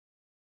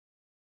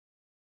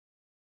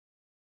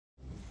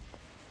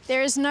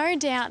There is no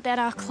doubt that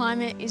our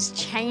climate is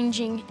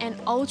changing and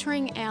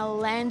altering our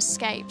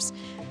landscapes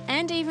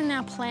and even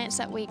our plants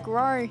that we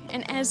grow.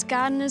 And as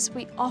gardeners,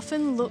 we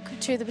often look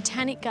to the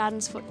Botanic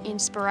Gardens for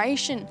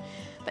inspiration.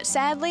 But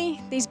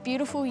sadly, these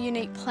beautiful,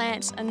 unique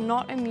plants are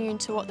not immune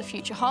to what the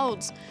future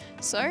holds.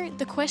 So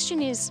the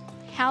question is,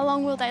 how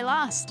long will they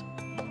last?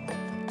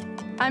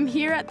 I'm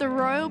here at the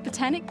Royal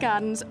Botanic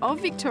Gardens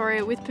of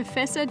Victoria with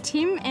Professor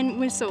Tim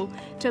Entwistle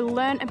to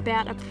learn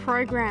about a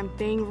program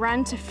being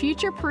run to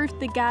future-proof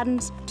the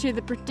gardens to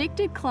the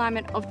predicted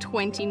climate of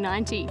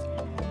 2090.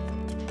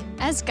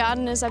 As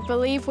gardeners, I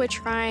believe we're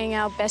trying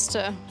our best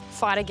to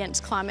fight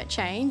against climate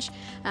change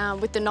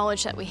with the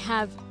knowledge that we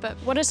have. But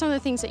what are some of the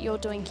things that you're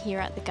doing here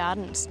at the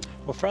gardens?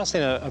 Well, for us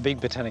in a big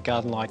botanic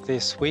garden like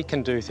this, we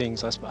can do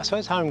things I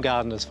suppose home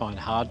gardeners find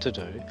hard to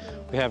do.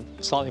 We have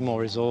slightly more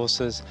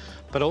resources,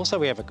 but also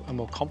we have a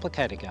more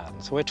complicated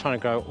garden. So we're trying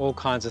to grow all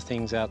kinds of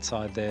things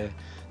outside their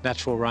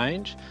natural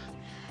range.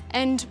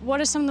 And what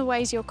are some of the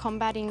ways you're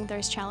combating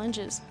those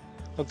challenges?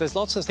 Look, there's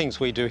lots of things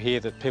we do here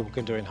that people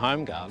can do in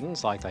home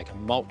gardens, like they can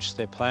mulch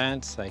their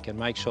plants, they can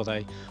make sure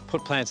they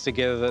put plants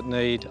together that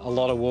need a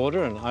lot of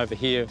water, and over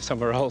here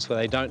somewhere else where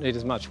they don't need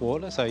as much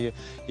water, so you're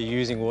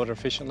using water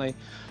efficiently.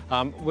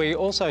 We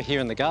also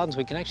here in the gardens,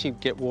 we can actually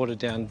get water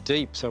down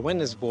deep, so when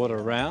there's water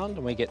around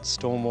and we get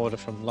storm water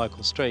from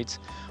local streets,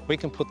 we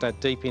can put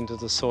that deep into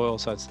the soil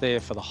so it's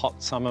there for the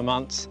hot summer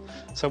months.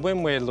 So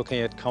when we're looking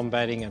at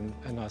combating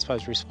and I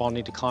suppose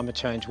responding to climate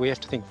change, we have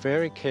to think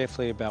very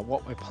carefully about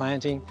what we're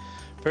planting,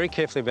 very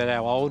carefully about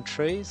our old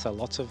trees, so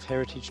lots of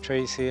heritage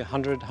trees here,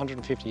 100,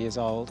 150 years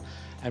old,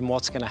 and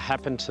what's going to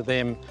happen to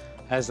them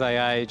as they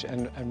age,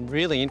 and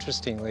really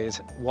interestingly is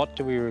what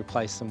do we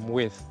replace them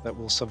with that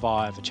will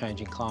survive a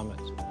changing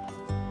climate.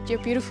 Your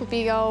beautiful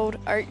big old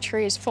oak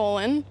tree has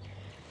fallen.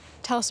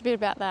 Tell us a bit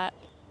about that.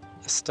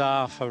 The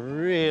staff are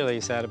really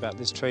sad about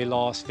this tree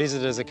loss.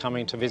 Visitors are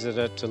coming to visit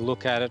it, to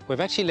look at it. We've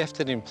actually left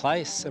it in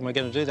place and we're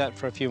going to do that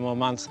for a few more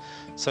months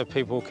so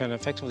people can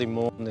effectively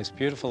mourn this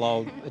beautiful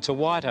old, it's a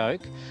white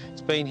oak.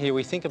 It's been here,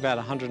 we think, about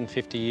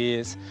 150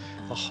 years.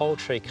 The whole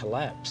tree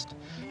collapsed.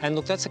 And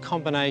look, that's a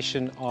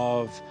combination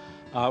of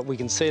we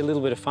can see a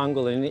little bit of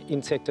fungal and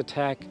insect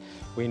attack.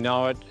 We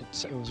know it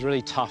was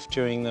really tough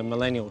during the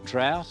millennial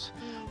drought.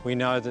 We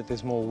know that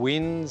there's more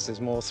winds, there's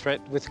more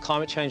threat. With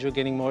climate change, we're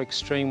getting more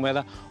extreme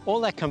weather.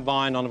 All that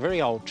combined on a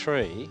very old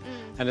tree,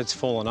 and it's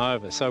fallen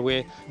over. So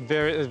we're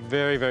very,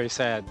 very, very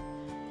sad.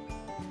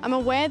 I'm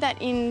aware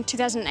that in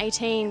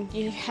 2018,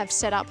 you have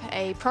set up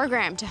a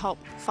program to help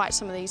fight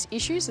some of these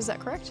issues, is that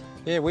correct?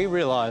 Yeah, we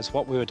realised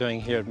what we were doing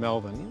here at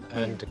Melbourne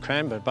and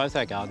Cranbourne, both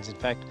our gardens in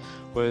fact,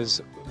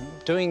 was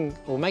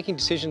making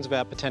decisions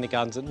about botanic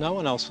gardens that no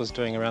one else was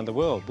doing around the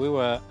world. We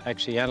were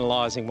actually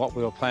analysing what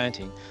we were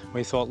planting.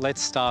 We thought,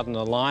 let's start an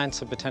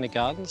alliance of botanic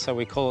gardens, so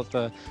we call it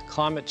the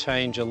Climate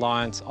Change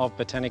Alliance of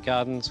Botanic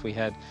Gardens. We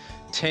had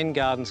 10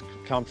 gardens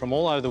come from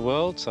all over the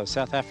world, so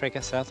South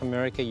Africa, South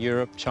America,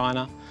 Europe,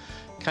 China,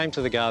 came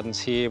to the gardens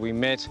here, we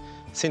met.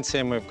 Since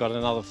then we've got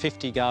another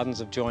 50 gardens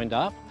have joined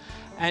up.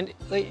 And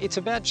it's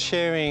about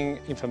sharing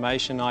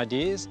information,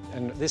 ideas,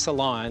 and this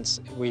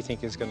alliance, we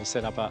think, is going to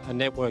set up a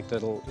network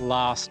that'll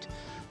last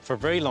for a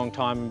very long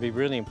time and be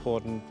really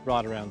important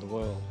right around the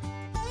world.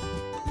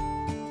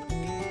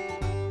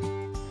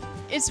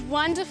 It's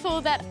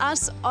wonderful that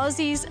us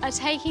Aussies are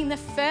taking the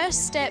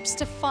first steps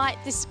to fight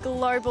this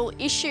global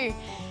issue.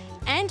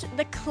 And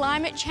the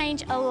Climate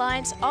Change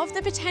Alliance of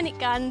the Botanic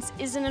Gardens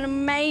is an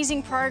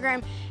amazing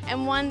program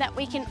and one that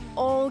we can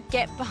all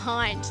get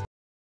behind.